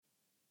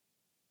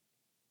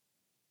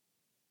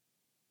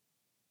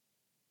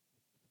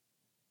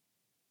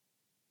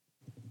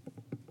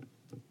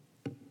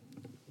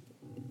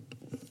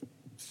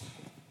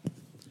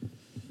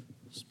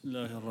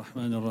الله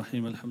الرحمن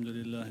الرحيم الحمد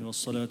لله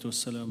والصلاة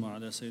والسلام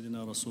على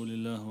سيدنا رسول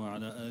الله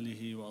وعلى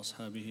آله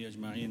وأصحابه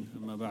أجمعين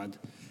أما بعد.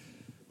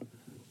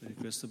 I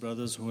request the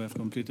brothers who have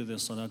completed their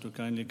salah to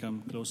kindly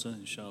come closer,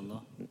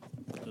 inshallah.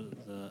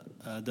 The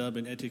adab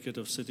and etiquette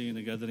of sitting in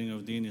a gathering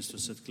of deen is to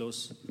sit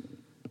close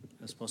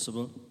as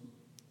possible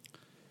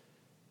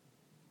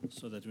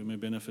so that we may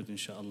benefit,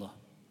 inshallah.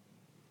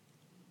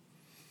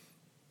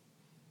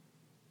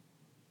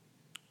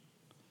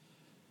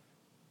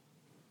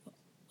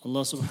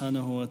 Allah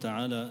subhanahu wa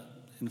ta'ala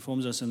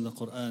informs us in the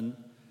Quran,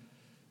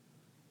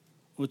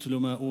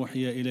 "Utlu ma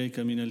uhiya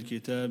ilayka min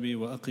al-kitabi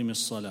wa aqim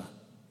as-salah."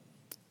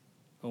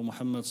 O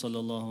Muhammad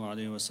sallallahu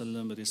alayhi wa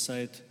sallam,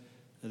 recite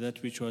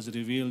that which was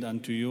revealed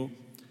unto you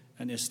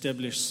and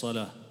establish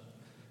salah.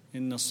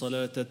 Inna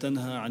as-salata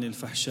tanha 'anil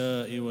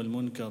fahsha'i wal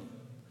munkar.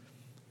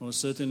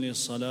 Most certainly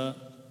salah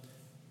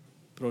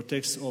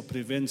protects or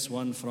prevents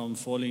one from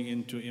falling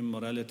into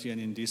immorality and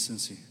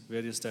indecency,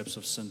 various types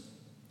of sin.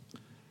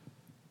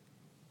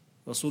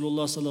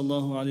 Rasulullah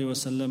sallallahu alayhi wa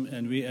sallam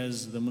and we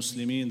as the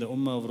Muslimin, the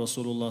ummah of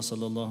Rasulullah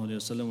sallallahu alayhi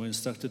wa sallam, were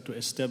instructed to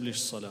establish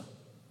salah,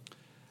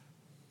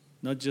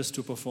 not just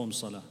to perform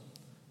salah.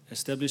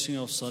 Establishing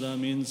of salah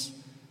means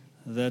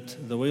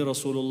that the way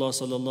Rasulullah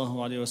sallallahu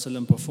alayhi wa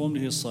sallam performed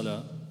his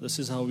salah, this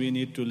is how we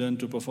need to learn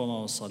to perform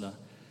our salah.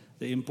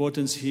 The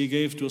importance he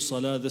gave to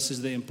salah, this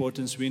is the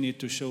importance we need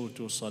to show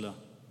to salah.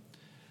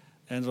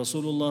 And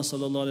Rasulullah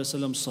sallallahu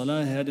alayhi wa sallam,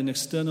 salah had an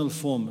external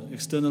form,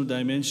 external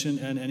dimension,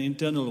 and an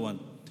internal one.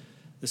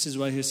 This is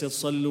why he said,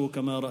 "Sallu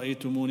kama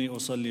ra'aytumuni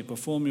usalli."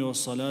 Perform your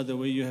salah the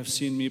way you have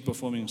seen me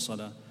performing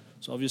salah.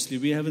 So obviously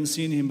we haven't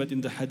seen him, but in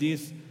the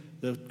hadith,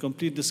 the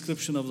complete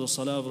description of the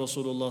salah of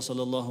Rasulullah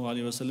sallallahu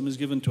alaihi wasallam is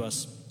given to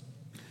us.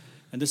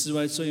 And this is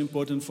why it's so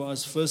important for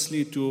us,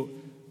 firstly, to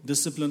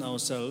discipline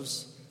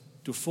ourselves,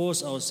 to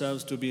force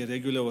ourselves to be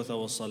regular with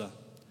our salah.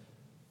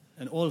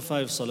 And all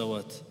 5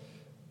 salawat.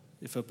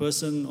 If a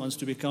person wants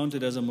to be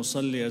counted as a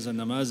musalli, as a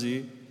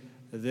namazi,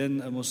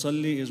 then a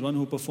musalli is one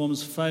who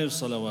performs 5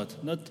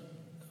 salawat, not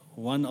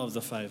one of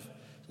the 5.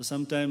 So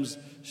sometimes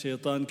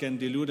shaitan can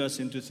delude us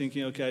into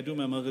thinking, okay, I do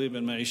my maghrib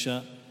and my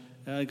isha,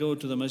 I go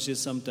to the masjid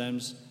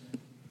sometimes.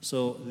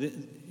 So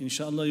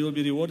inshallah you will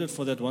be rewarded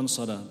for that one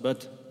salah.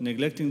 But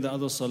neglecting the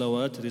other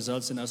salawat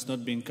results in us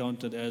not being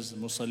counted as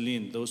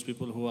musallin, those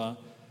people who are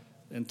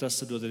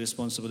entrusted with the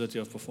responsibility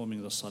of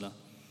performing the salah.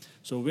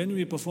 So when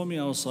we are performing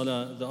our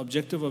salah, the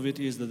objective of it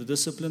is that the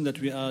discipline that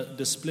we are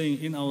displaying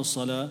in our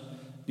salah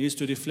needs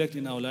to reflect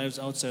in our lives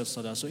outside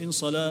salah. So in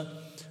salah,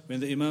 when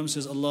the imam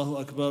says Allahu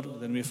Akbar,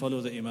 then we follow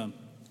the imam.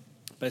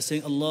 By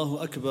saying Allahu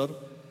Akbar,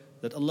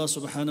 that Allah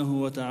subhanahu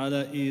wa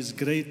ta'ala is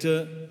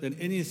greater than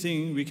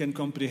anything we can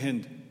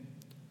comprehend.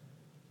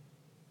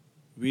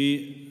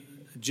 We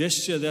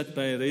gesture that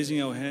by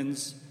raising our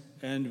hands,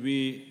 and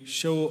we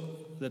show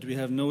that we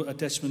have no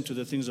attachment to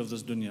the things of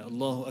this dunya.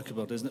 Allahu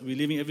Akbar. We're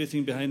leaving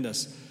everything behind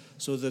us.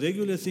 So the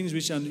regular things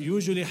which are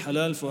usually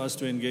halal for us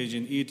to engage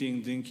in,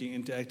 eating, drinking,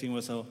 interacting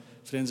with our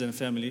friends and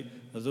family,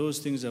 those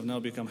things have now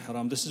become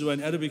haram. This is why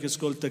in Arabic it's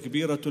called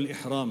takbiratul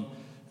ihram,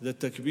 the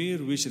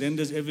takbir which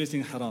renders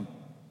everything haram.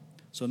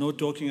 So no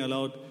talking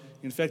allowed.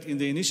 In fact, in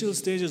the initial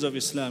stages of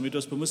Islam, it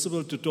was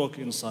permissible to talk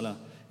in salah.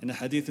 In a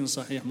hadith in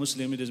Sahih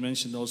Muslim, it is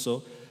mentioned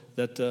also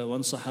that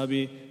one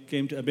Sahabi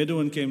a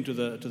Bedouin came to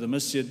the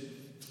masjid,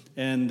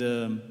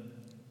 and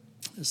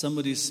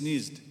somebody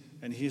sneezed.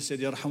 And he said,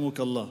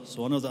 "Yarhamukallah."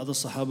 So one of the other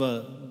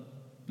Sahaba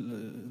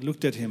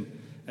looked at him,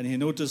 and he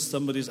noticed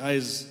somebody's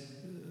eyes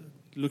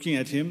looking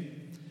at him,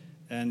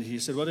 and he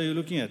said, "What are you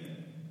looking at?"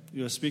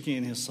 "You are speaking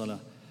in his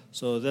salah."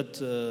 So that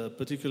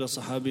particular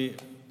Sahabi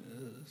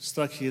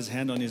struck his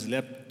hand on his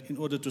lap in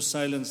order to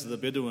silence the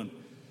Bedouin.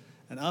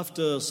 And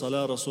after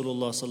salah,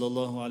 Rasulullah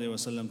sallallahu alaihi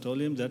wasallam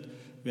told him that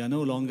we are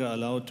no longer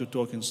allowed to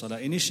talk in salah.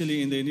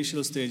 Initially, in the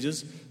initial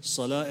stages,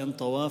 salah and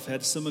tawaf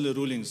had similar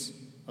rulings.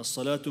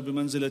 As-salatu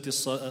bimanzilati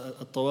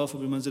at-tawafu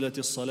bimanzilati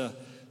as-salah.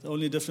 The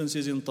only difference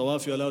is in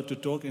tawaf you're allowed to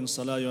talk, in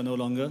salah you are no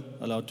longer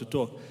allowed to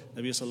talk.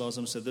 Nabi sallallahu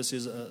alaihi wasallam said this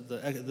is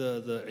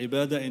the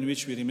ibadah in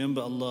which we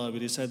remember Allah, we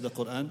recite the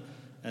Quran,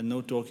 and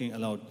no talking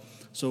allowed.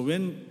 So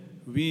when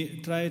we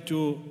try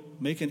to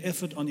make an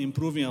effort on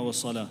improving our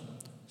salah,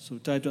 so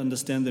try to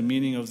understand the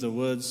meaning of the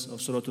words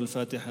of Surah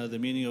Al-Fatiha, the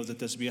meaning of the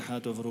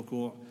tasbihat of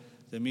ruku',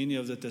 the meaning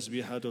of the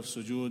tasbihat of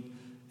sujood,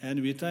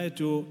 and we try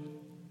to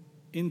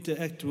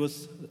interact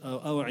with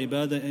our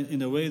ibadah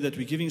in a way that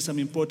we're giving some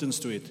importance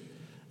to it.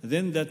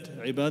 Then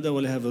that ibadah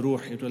will have a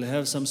ruh, it will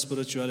have some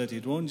spirituality.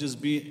 It won't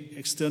just be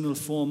external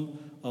form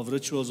of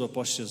rituals or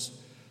postures.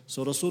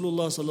 So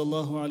Rasulullah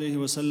sallallahu alayhi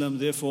wa sallam,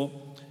 therefore,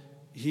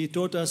 he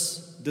taught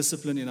us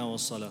discipline in our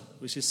salah,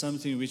 which is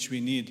something which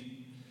we need.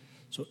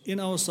 So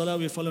in our salah,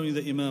 we're following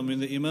the imam.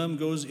 When the imam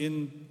goes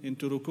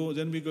into ruku',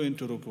 then we go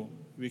into ruku'.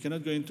 We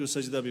cannot go into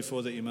sajda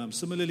before the imam.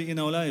 Similarly, in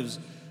our lives,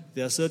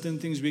 there are certain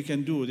things we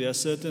can do. There are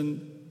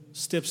certain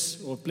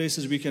steps or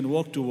places we can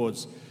walk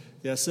towards.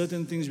 There are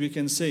certain things we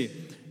can say.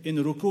 In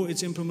ruku',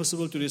 it's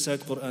impermissible to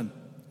recite Quran.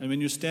 And when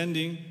you're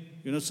standing,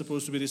 you're not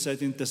supposed to be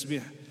reciting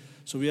tasbih.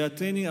 So we are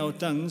training our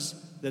tongues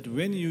that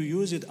when you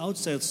use it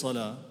outside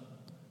salah,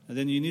 and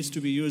then it needs to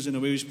be used in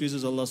a way which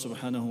pleases Allah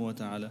subhanahu wa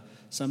ta'ala.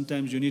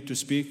 Sometimes you need to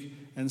speak,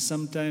 and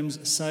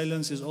sometimes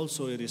silence is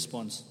also a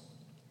response.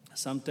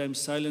 Sometimes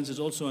silence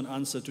is also an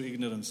answer to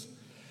ignorance.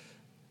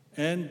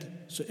 And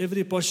so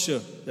every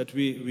posture that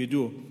we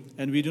do,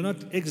 and we do not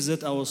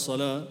exit our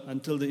salah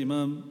until the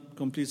Imam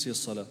completes his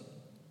salah.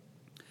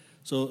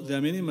 So there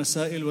are many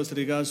masail with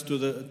regards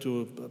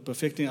to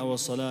perfecting our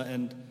salah,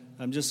 and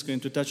I'm just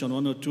going to touch on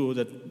one or two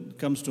that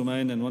comes to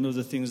mind. And one of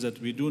the things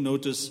that we do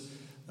notice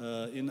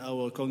in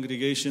our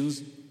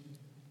congregations,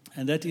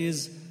 and that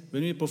is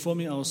when we're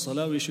performing our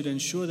salah, we should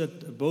ensure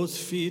that both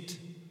feet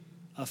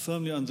are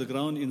firmly on the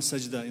ground in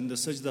sajda, in the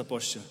sajda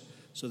posture.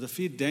 So the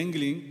feet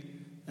dangling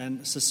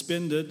and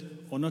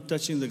suspended or not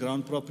touching the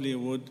ground properly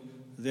would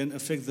then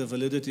affect the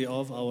validity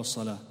of our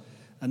salah.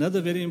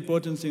 Another very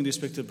important thing,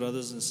 respected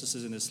brothers and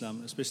sisters in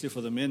Islam, especially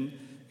for the men,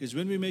 is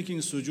when we're making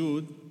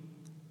sujood,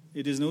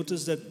 it is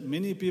noticed that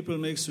many people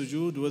make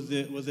sujood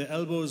with their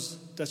elbows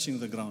touching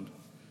the ground.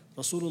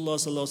 Rasulullah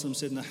sallallahu alaihi wasallam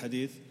said in a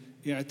hadith,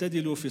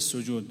 "i'tadilu fi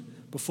sujood."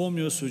 Perform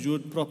your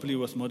sujood properly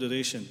with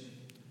moderation.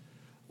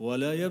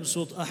 وَلَا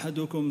يَبْسُطْ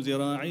أَحَدُكُمْ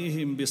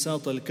ذِرَاعِيهِمْ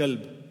بِسَاطَ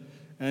الْكَلْبِ.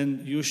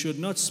 And you should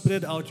not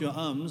spread out your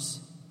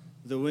arms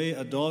the way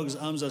a dog's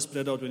arms are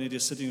spread out when it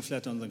is sitting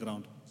flat on the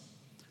ground.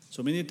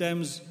 So many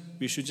times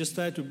we should just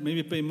try to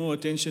maybe pay more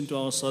attention to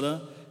our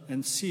salah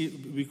and see,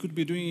 we could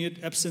be doing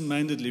it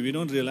absent-mindedly. We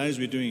don't realize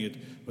we're doing it.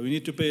 But we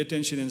need to pay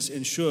attention and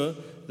ensure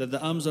that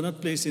the arms are not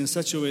placed in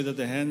such a way that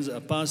the hands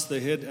are past the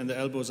head and the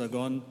elbows are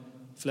gone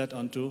flat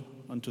onto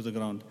the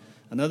ground.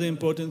 Another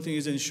important thing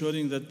is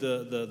ensuring that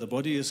the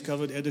body is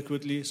covered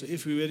adequately. So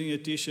if we're wearing a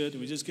t-shirt,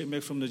 we just came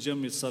back from the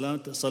gym, it's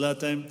salah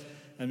time,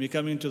 and we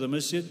come into the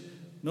masjid,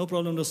 no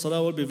problem, the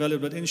salah will be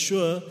valid, but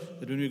ensure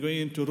that when we're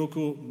going into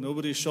ruku,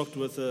 nobody is shocked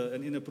with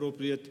an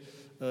inappropriate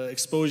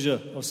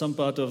exposure of some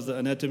part of the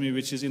anatomy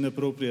which is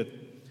inappropriate.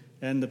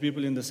 And the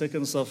people in the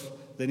second saf,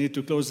 they need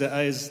to close their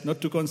eyes,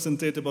 not to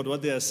concentrate about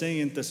what they are saying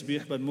in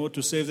tasbih, but more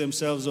to save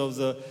themselves of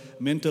the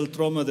mental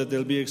trauma that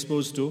they'll be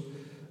exposed to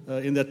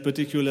in that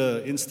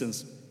particular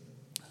instance.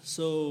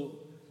 So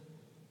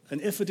an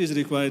effort is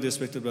required,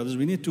 respected brothers.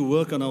 We need to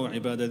work on our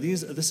ibadah.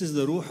 This is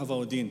the ruh of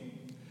our deen,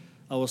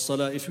 our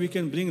salah. If we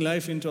can bring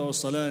life into our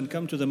salah and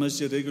come to the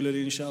masjid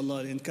regularly,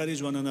 inshallah, and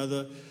encourage one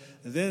another,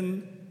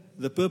 then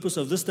the purpose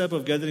of this type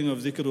of gathering of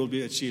dhikr will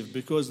be achieved.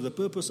 Because the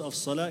purpose of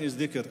salah is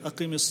dhikr.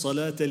 أَقِمِ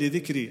الصَّلَاةَ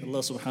لِذِكْرِ. Allah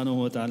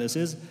subhanahu wa ta'ala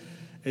says,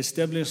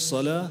 establish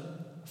salah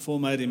for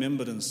my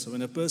remembrance. So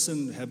when a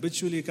person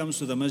habitually comes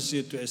to the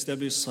masjid to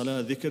establish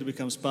salah, dhikr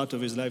becomes part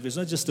of his life. It's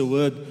not just a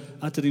word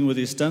uttering with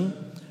his tongue,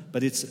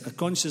 but it's a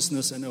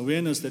consciousness and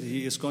awareness that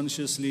he is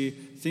consciously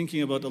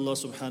thinking about Allah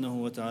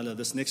subhanahu wa ta'ala.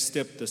 This next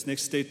step, this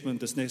next statement,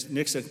 this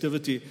next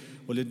activity,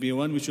 will it be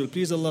one which will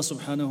please Allah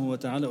subhanahu wa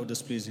ta'ala or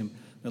displease Him?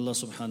 May Allah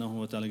subhanahu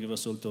wa ta'ala give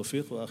us all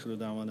tawfiq. Wa akhiru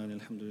da'wana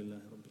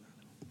alhamdulillah.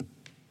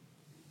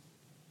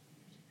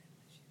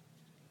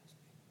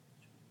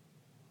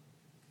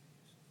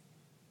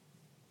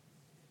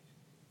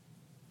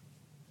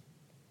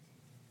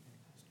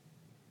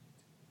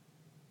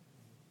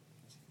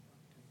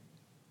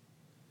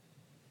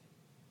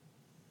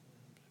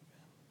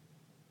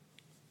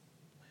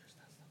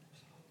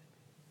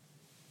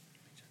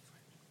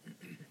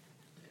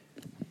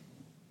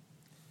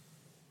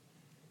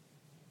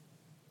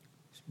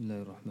 بسم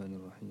الله الرحمن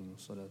الرحيم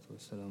والصلاة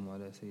والسلام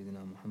على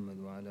سيدنا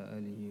محمد وعلى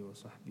آله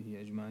وصحبه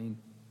أجمعين.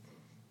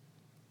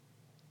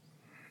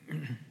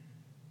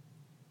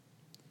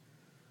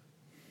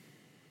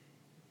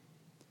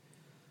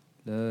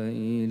 لا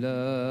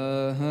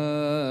إله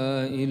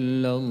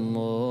إلا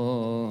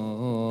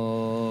الله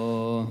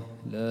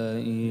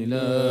لا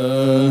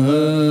إله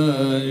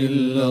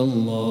إلا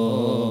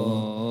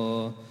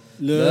الله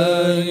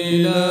لا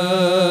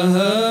إله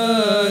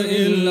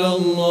إلا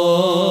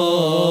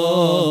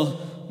الله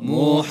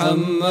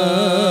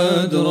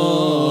محمد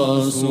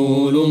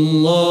رسول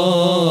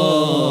الله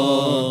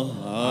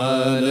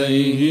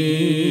عليه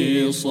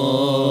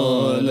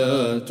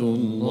صلاة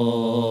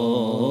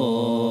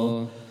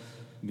الله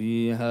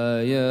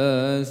بها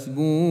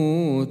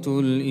يثبت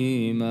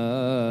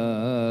الإيمان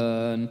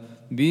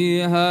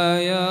بها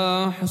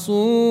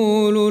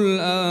يحصل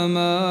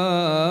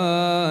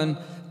الأمان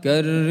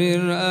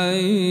كرر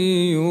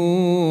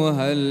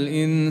أيها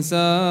الإنسان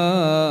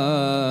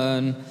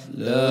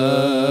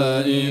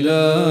لا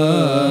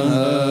إله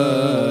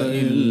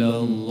إلا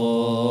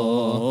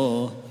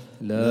الله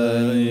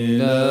لا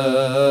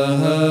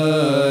إله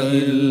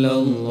إلا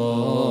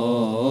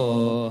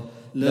الله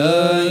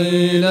لا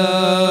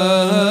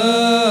إله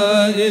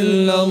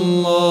إلا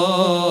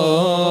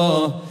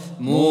الله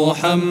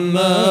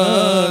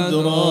محمد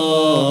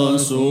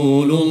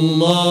رسول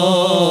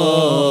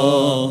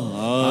الله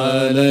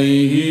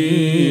عليه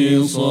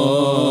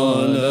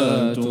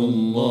صلاة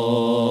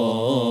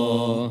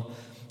الله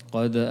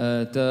قد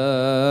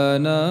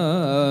أتانا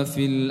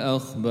في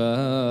الأخبار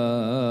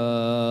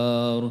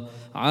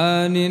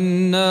عن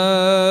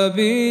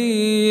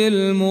النبي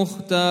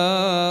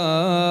المختار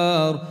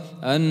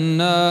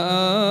أن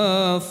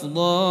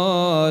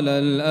أفضل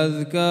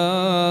الأذكار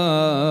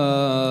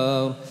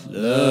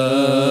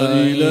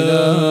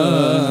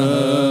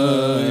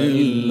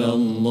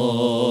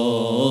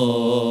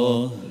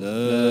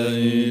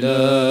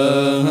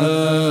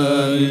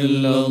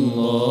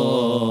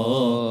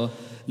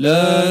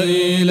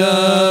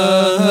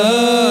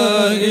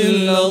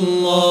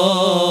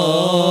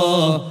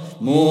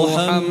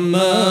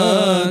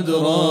محمد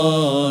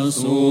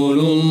رسول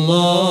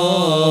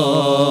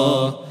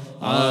الله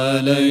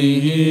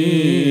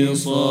عليه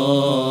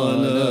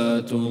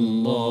صلاة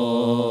الله.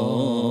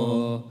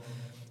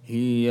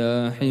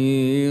 هي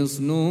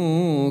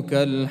حصنك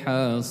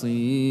الحصين،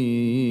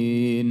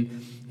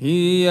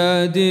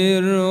 هي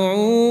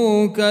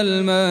درعك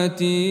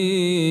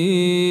المتين،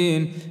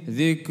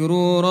 ذكر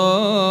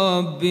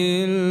رب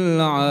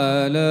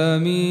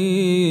العالمين.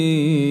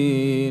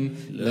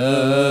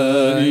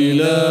 لا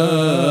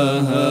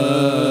إله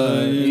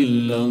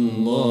إلا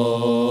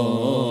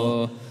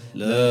الله،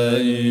 لا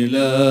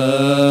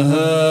إله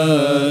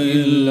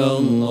إلا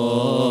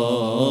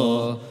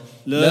الله،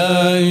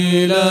 لا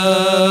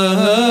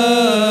إله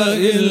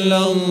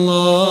إلا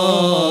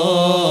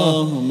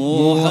الله.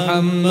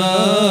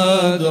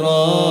 محمد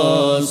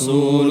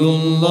رسول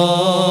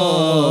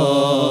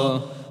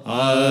الله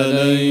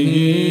عليه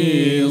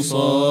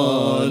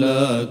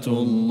صلاة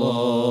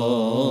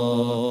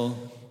الله.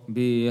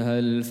 بها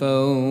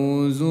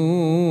الفوز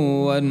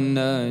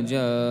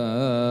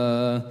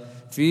والنجاة،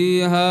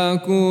 فيها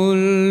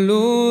كل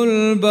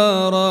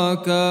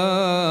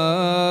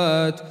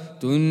البركات،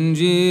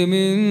 تنجي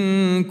من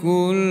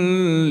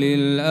كل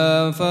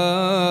الآفات.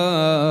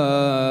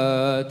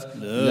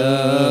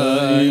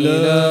 لا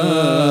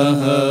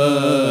إله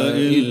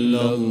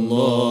إلا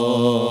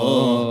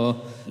الله،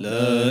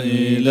 لا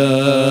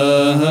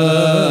إله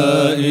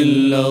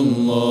إلا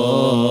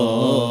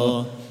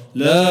الله،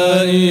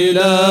 لا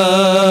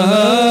إله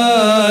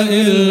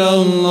إلا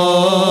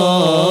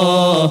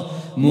الله.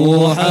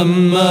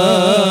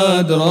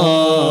 محمد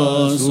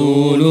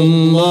رسول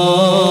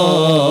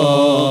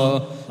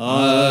الله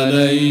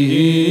عليه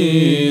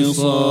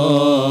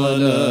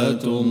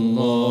صلاة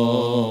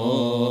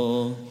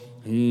الله.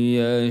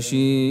 هي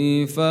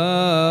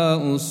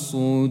شفاء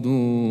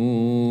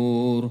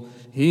الصدور،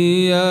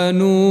 هي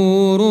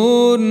نور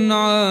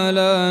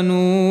على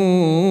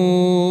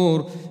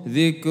نور،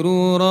 ذكر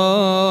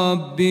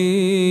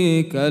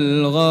ربك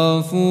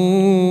الغفور.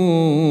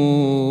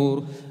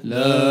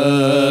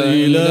 لا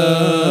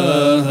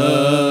إله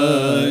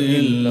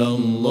إلا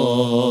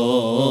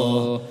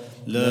الله،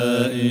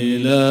 لا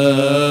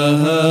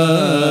إله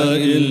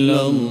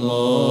إلا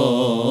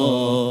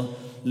الله،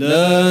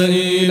 لا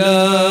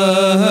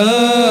إله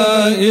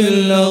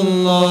إلا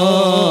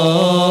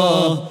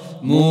الله.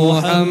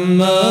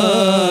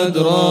 محمد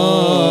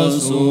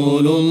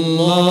رسول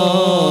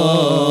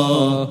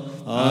الله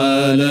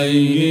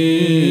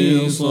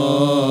عليه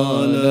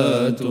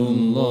صلاة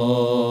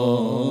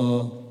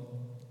الله.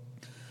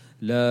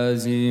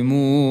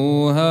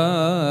 لازموها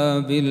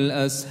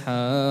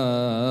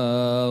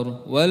بالأسحار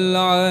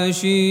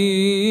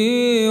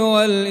والعشي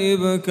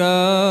والإبكار،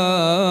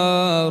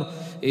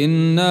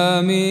 إن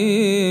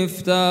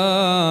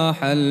مفتاح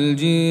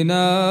الجنان.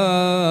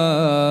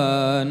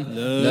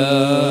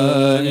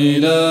 لا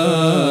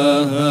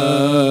إله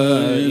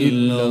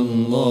إلا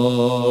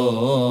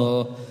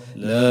الله،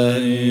 لا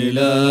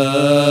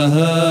إله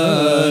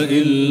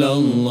إلا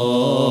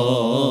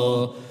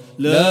الله،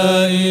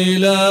 لا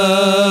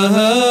إله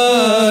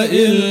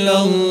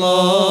إلا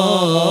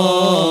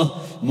الله.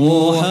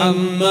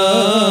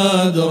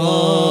 محمد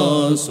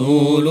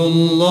رسول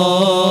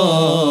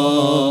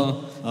الله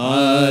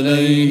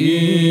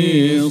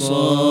عليه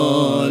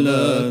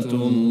صلاة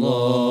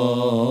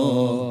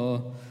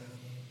الله.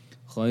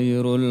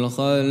 خير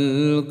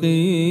الخلق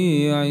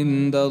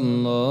عند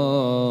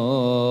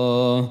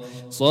الله،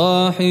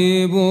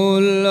 صاحب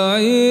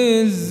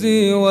العز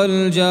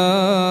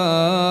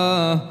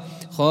والجاه،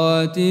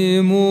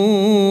 خاتم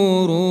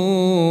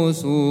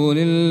رسول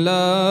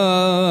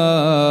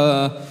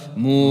الله.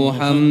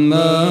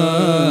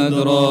 محمد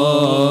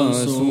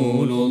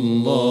رسول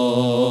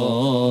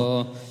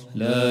الله.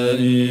 لا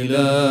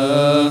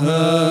إله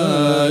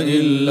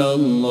إلا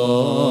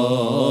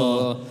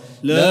الله،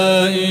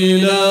 لا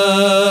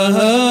إله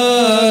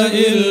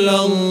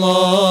إلا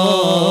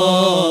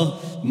الله.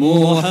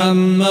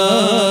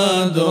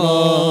 محمد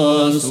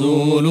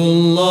رسول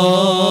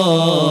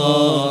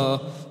الله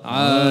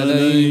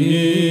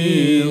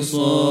عليه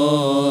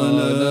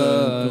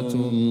صلاة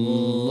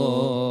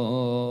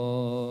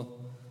الله.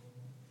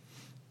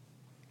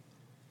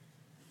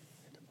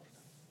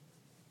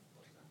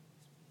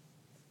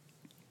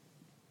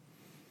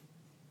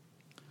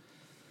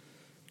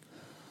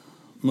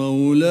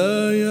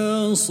 مولاي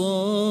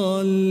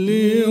صل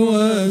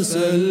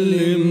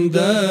وسلم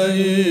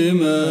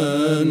دائما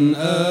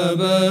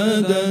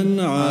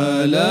أبدا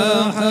على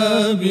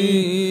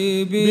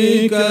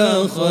حبيبك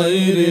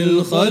خير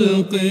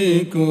الخلق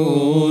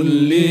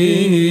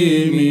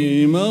كلهم.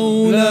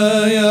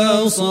 مولاي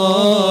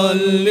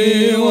صل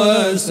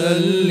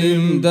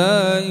وسلم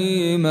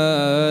دائما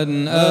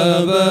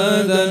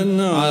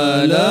أبدا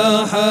على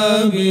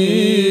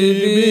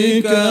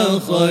حبيبك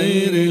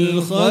خير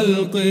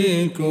الخلق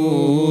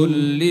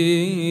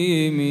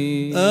كلهم.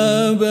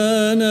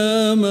 أبانا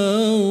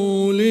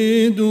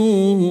مولده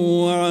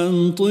عن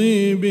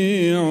طيب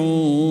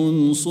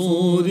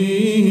عنصره،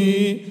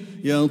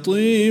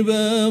 يطيب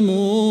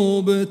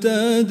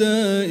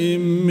مبتدأ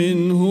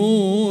منه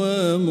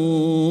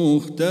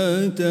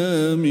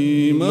ومختتم.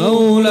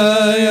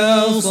 مولاي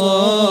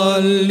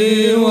صل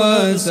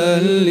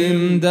وسلم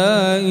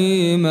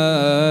دائما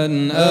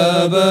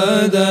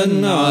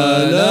أبدا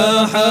على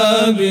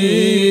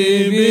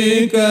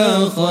حبيبك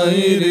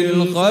خير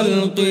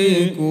الخلق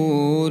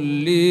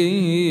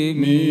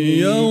كلهم.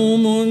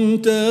 يوم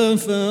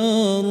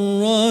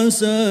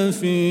تفرس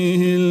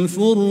فيه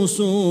الفرس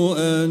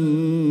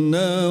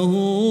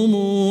أنهم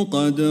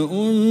قد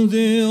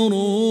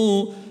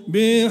أنذروا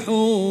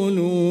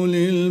بحلول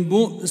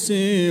البؤس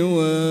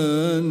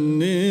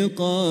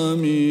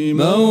والنقام.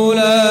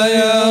 مولاي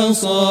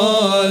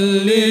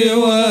صل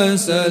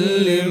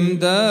وسلم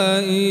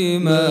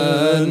دائما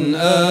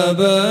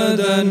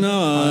أبدا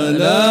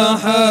على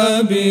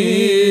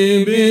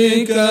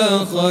حبيبك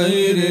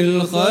خير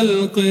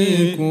الخلق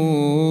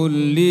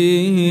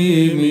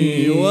كلهم.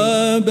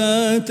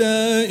 وبات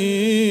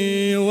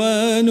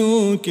إيوان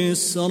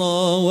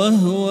كسرى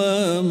وهو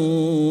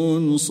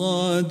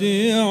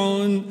منصدع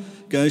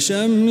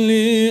كشمل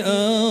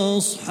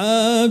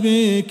أصحاب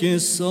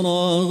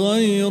كسرى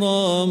غير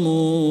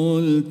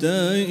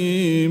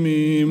ملتئم.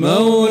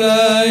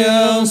 مولاي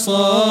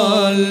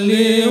صل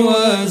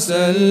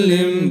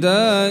وسلم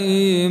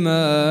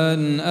دائما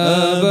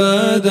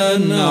أبدا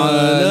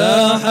على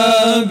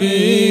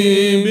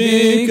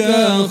حبيبك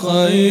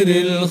خير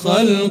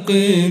الخلق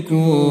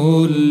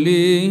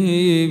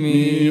كلهم.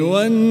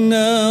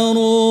 والنار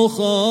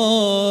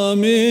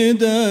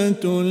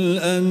خامدة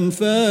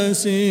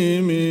الأنفاس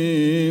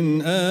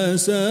من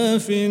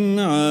أسف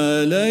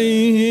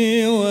عليه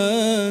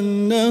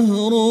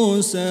والنهر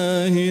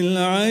ساهي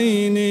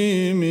العين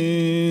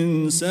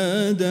من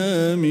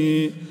سدم.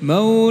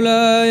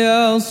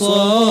 مولاي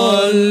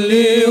صل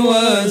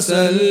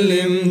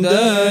وسلم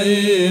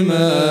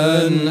دائما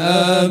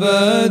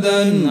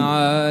أبدا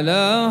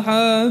على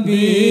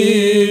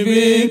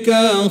حبيبك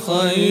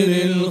خير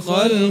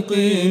الخلق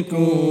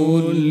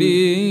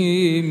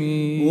كلهم.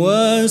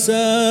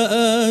 وساء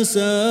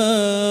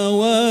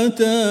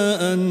ساوة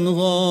أن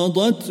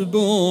غاضت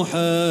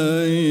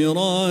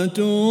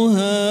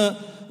بحيراتها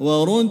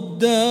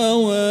ورد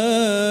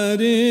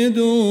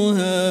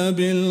واردها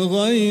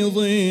بالغيظ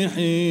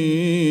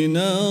حين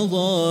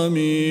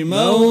ضامي.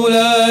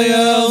 مولاي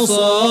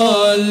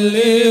صل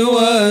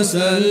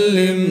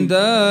وسلم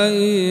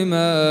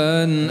دائما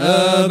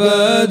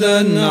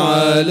أبدا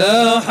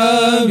على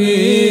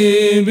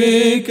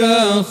حبيبك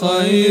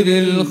خير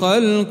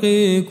الخلق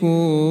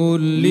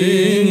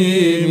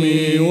كلهم.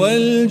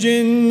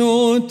 والجن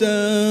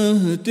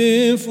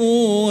تهتف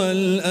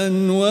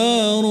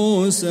والأنوار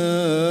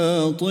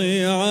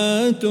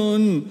ساطعة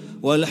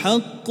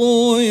والحق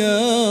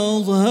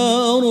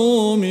يظهر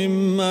من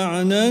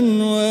معنى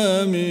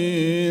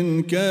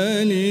ومن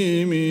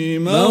كلم.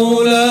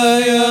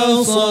 مولاي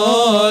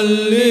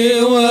صل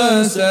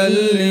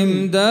وسلم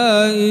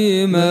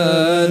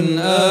دائما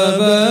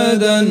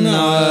أبدا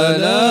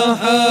على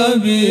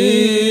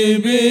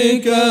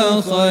حبيبك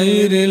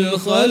خير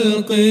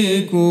الخلق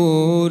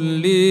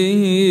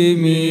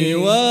كلهم.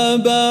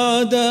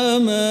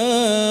 وبعدما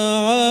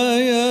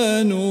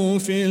عاينوا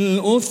في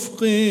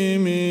الأفق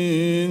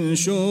من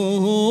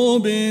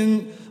شهوب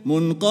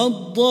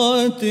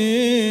منقضة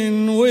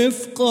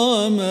وفق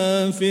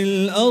ما في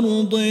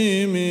الأرض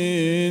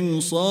من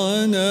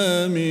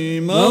صنم.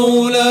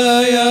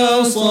 مولاي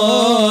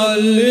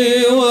صل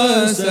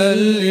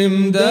وسلم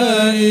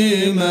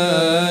دائما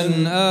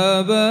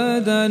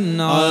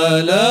أبدا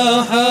على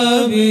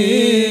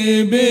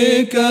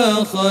حبيبك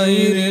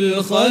خير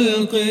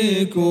الخلق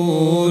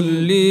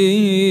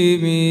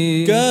كلهم.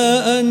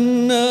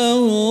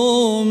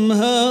 كأنهم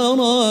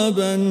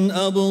هربا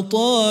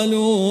أبطال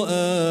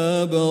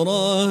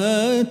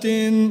أبرهة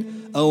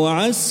أو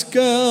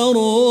عسكر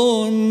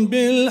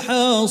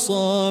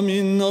بالحصى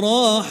من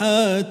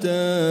راحتيه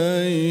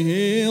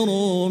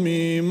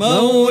رمي.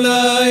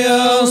 مولاي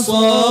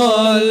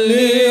صل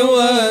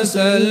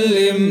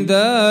وسلم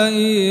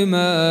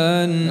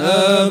دائما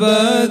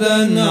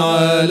أبدا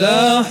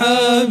على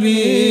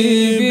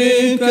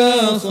حبيبك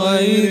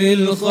خير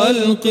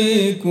الخلق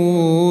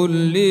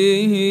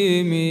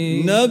كلهم.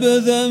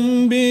 نبذا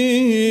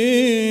به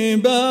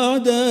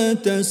بعد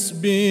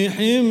تسبيح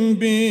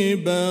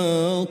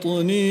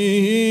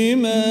ببطنه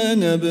ما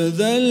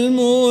نبذ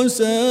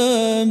المسبح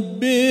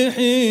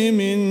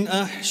من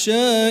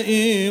أحشاء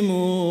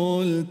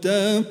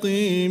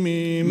ملتقم.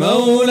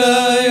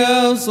 مولاي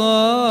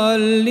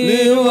صل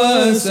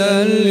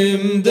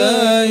وسلم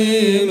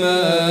دائما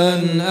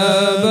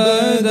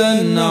أبدا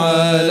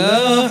على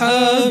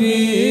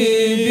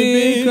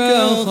حبيبك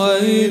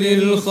خير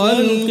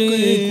الخلق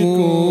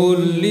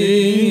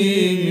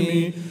كلهم.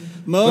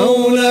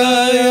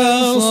 مولاي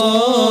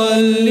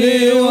صل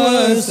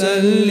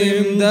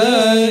وسلم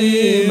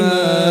دائما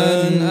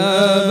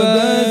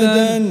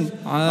أبدا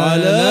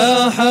على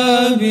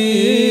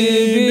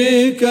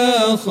حبيبك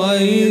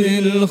خير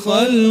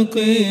الخلق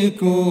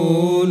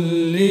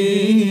كلهم.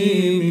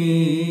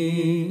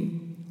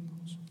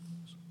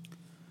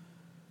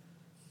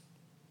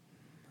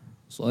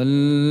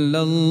 صلى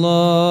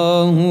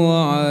الله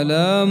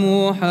على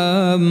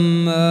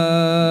محمد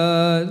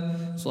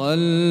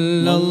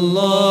صلى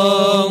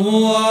الله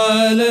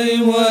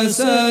عليه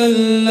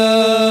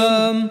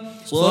وسلم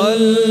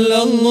صلى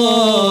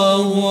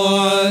الله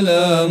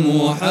على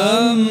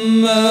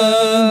محمد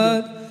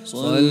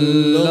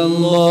صلى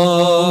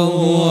الله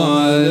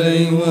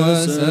عليه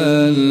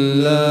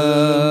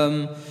وسلم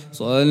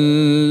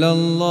صلى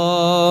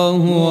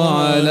الله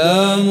على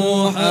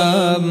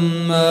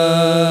محمد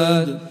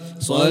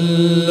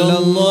صلى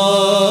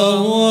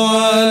الله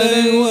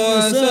عليه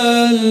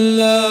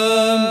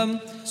وسلم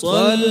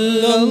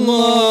صلى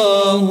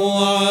الله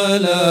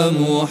على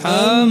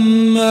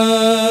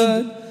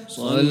محمد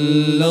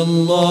صلى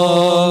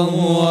الله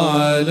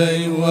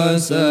عليه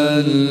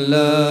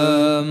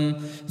وسلم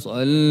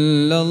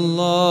صلى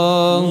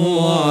الله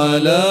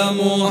على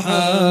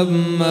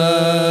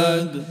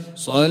محمد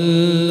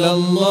صلى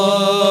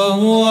الله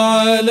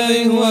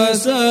عليه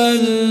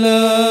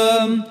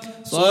وسلم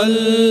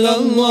صلى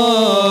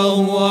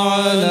الله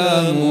على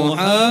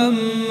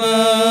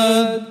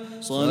محمد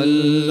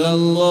صلى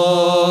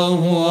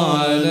الله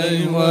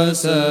عليه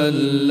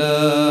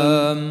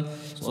وسلم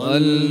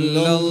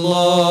صلى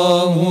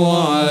الله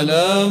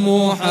على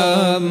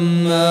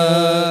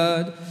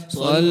محمد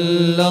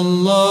صلى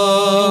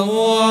الله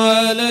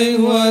عليه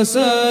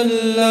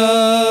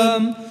وسلم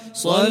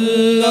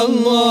صلى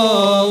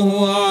الله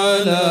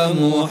على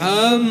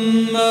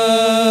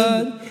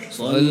محمد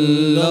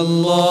صلى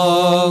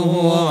الله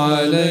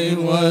عليه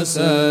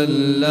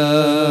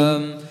وسلم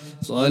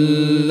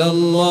صلى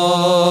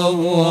الله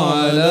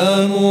على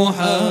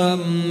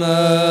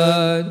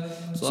محمد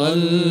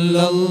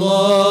صلى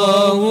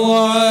الله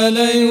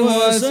عليه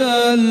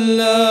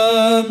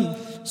وسلم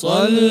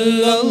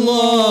صلى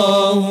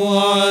الله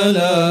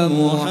على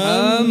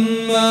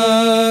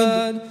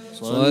محمد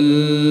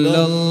صلى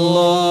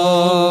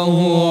الله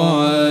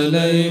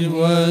عليه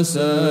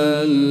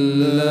وسلم.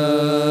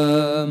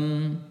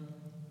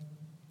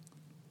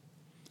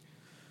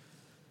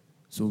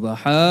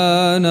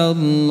 سبحان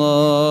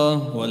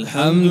الله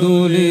والحمد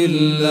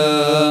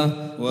لله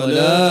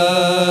ولا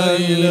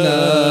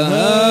إله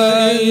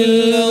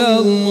إلا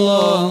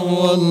الله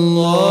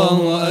والله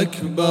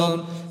أكبر.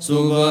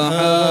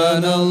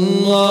 سبحان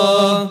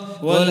الله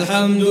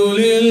والحمد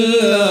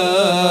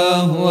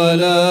لله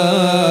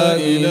ولا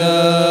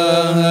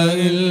إله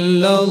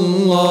إلا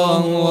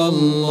الله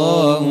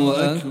والله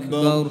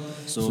أكبر.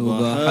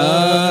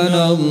 سبحان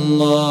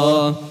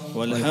الله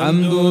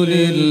والحمد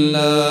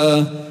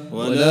لله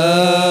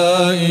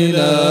ولا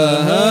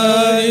إله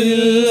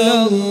إلا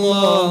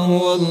الله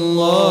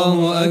والله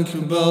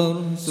أكبر.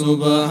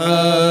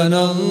 سبحان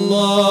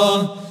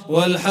الله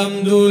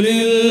والحمد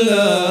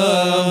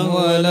لله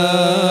ولا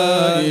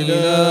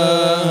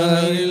إله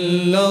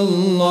إلا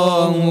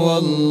الله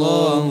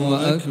والله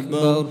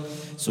أكبر.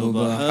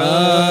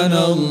 سبحان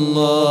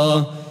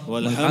الله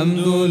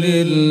والحمد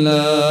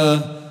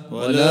لله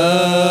ولا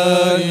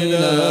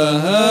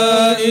إله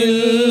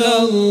إلا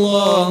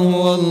الله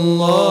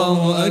والله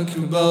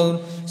أكبر.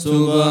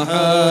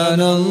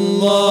 سبحان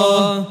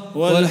الله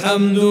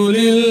والحمد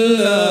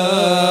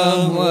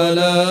لله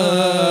ولا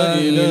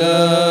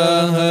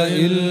إله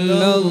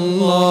إلا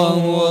الله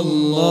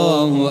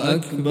والله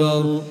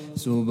أكبر.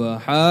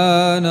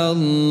 سبحان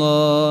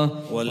الله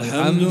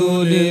والحمد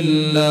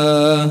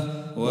لله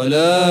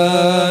ولا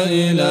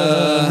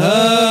إله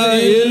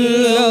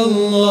إلا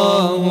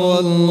الله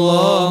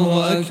والله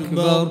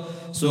أكبر.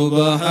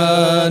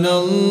 سبحان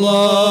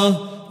الله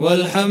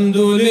والحمد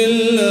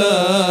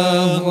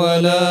لله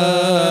ولا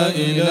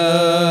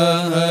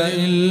إله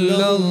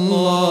إلا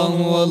الله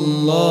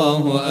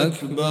والله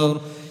أكبر.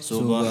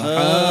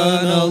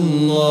 سبحان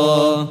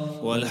الله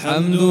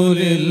والحمد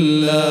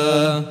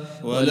لله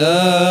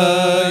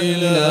ولا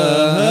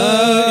إله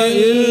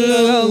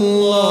إلا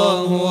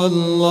الله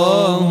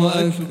والله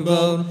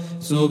أكبر.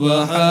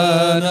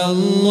 سبحان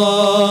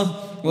الله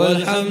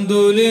والحمد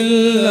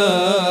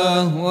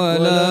لله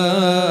ولا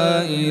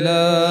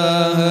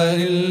إله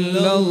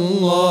إلا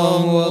الله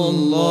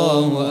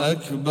والله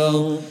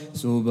أكبر.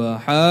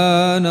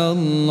 سبحان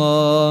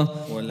الله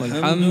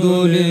والحمد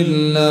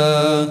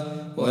لله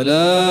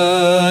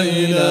ولا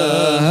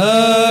إله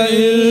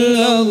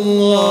إلا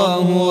الله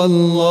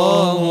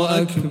والله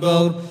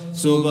أكبر.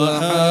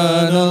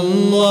 سبحان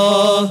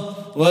الله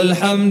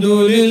والحمد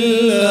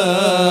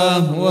لله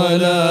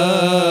ولا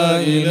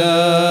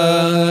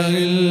إله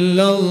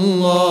إلا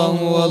الله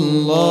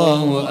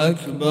والله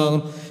أكبر.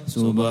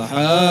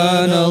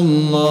 سبحان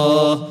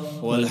الله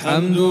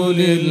والحمد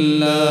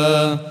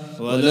لله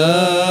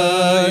ولا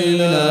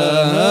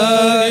إله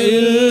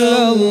إلا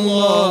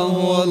الله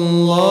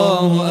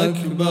والله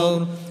أكبر.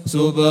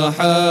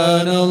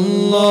 سبحان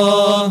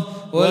الله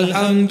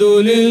والحمد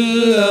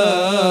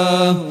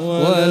لله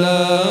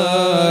ولا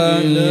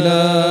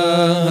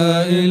إله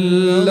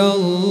إلا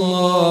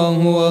الله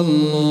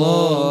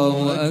والله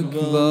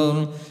أكبر.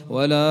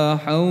 ولا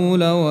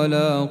حول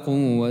ولا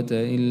قوة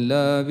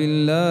إلا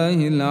بالله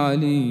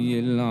العلي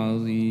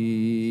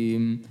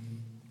العظيم.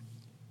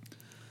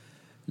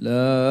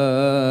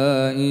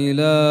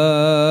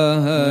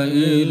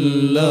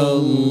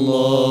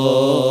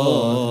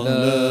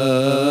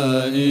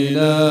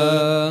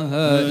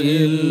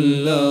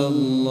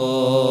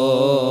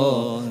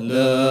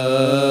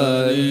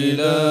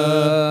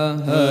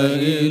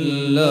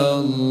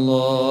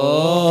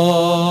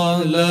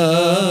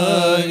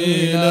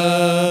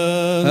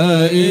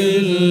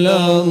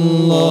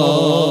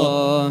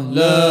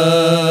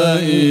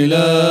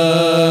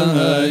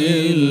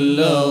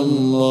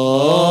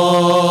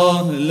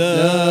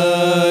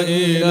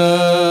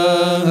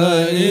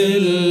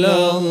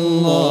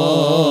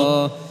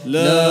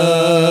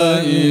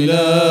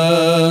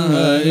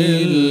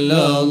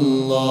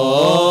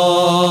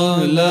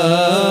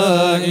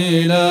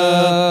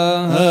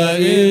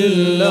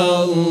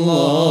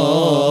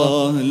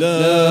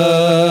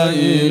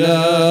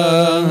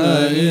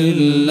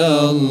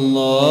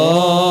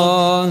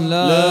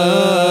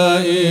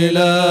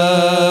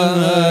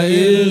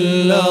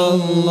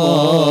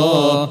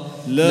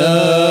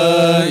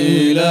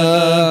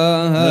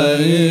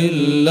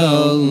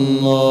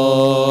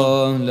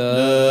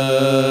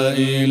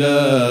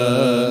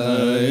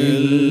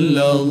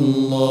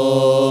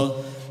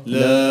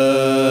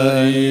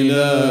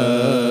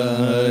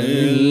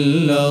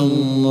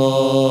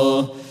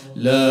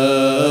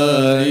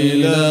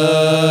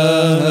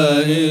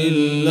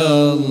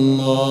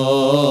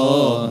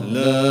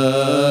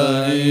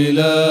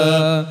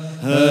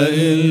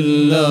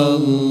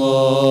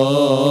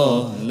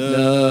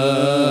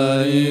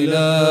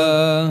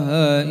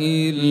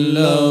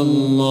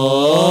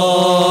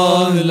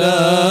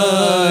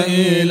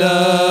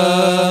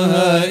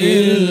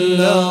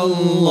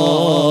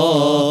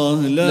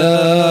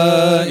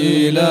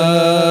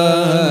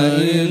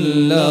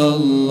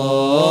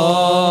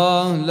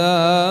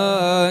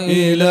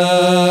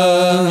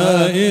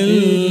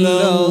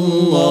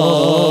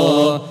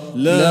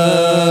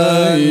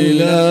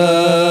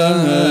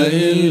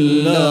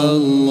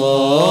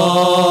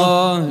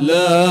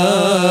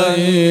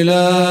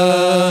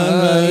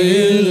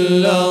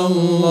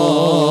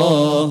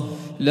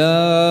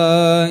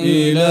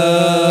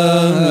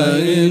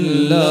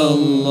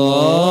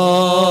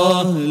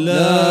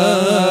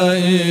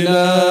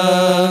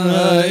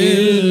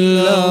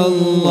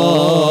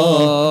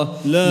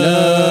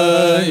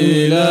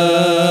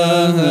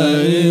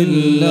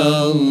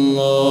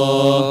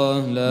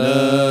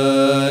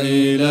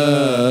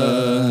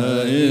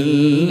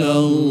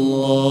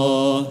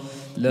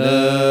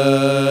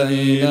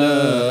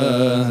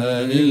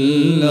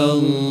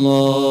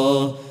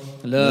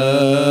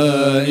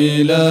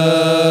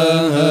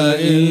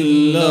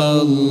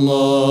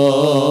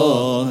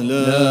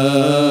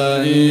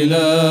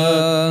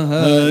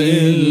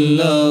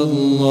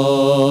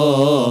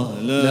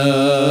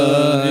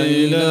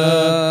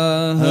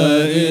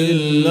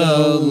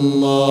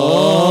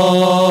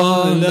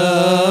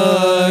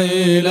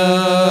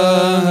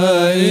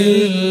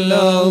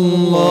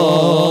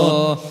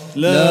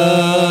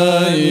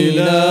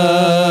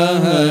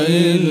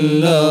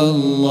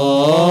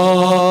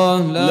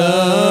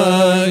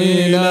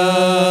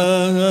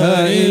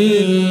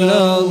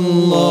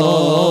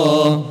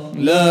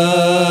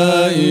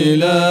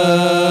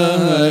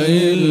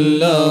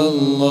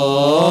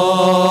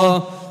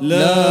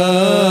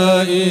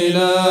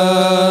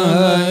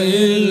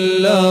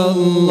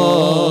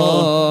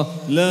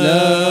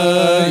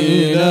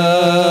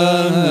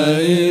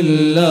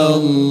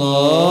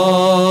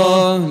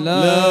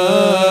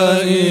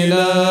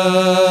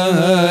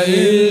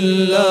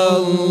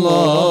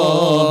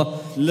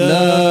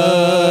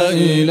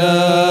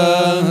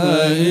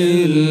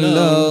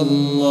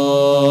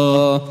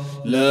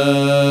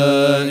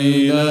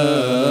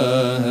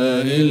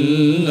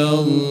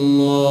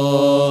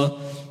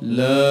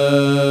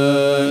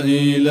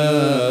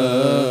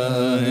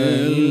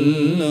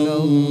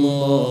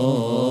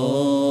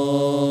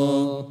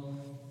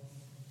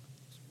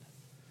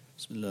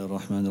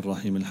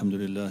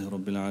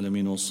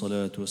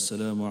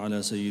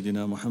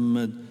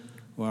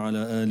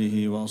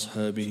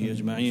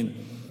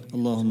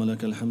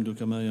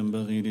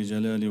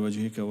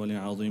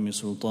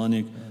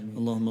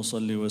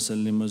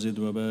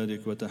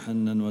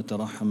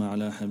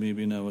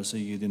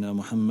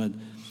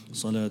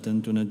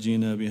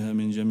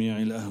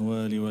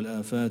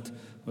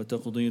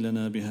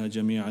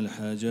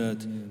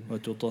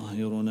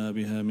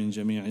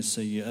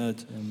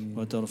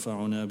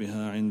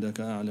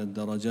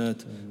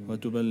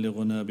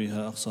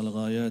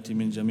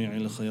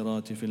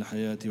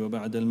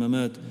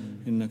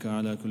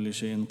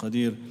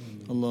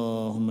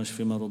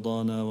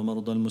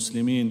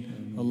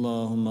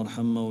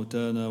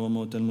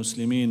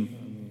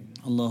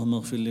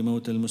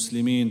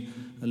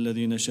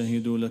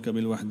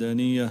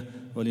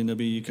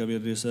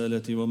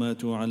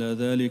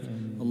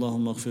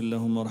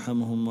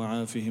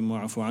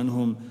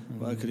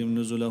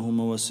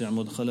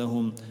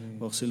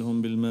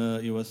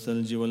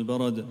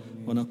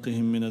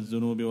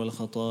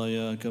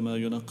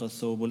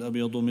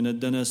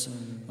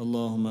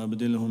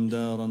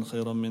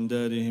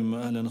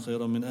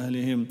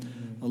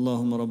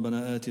 اللهم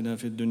ربنا آتنا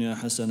في الدنيا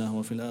حسنة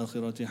وفي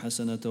الآخرة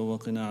حسنة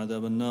وقنا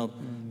عذاب النار.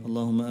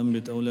 اللهم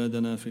أنبت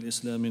أولادنا في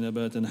الإسلام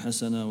نباتا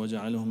حسنا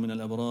واجعلهم من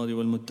الأبرار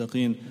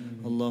والمتقين.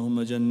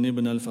 اللهم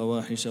جنبنا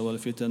الفواحش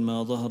والفتن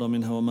ما ظهر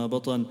منها وما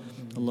بطن.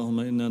 اللهم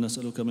إنا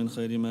نسألك من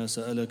خير ما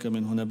سألك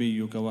منه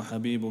نبيك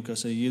وحبيبك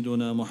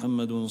سيدنا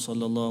محمد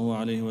صلى الله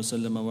عليه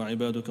وسلم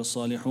وعبادك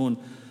الصالحون،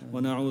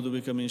 ونعوذ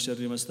بك من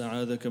شر ما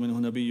استعاذك منه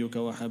نبيك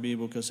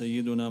وحبيبك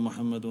سيدنا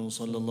محمد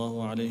صلى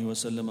الله عليه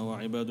وسلم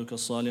وعبادك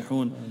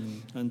الصالحون.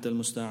 أنت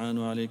المستعان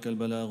وعليك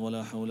البلاغ،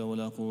 ولا حول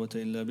ولا قوة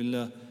إلا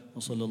بالله.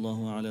 وصلى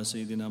الله على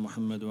سيدنا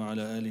محمد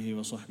وعلى آله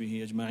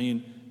وصحبه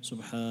أجمعين.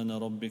 سبحان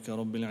ربك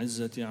رب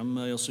العزة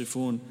عما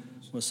يصفون،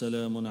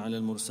 وسلام على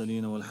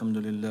المرسلين، والحمد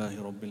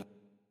لله رب العالمين.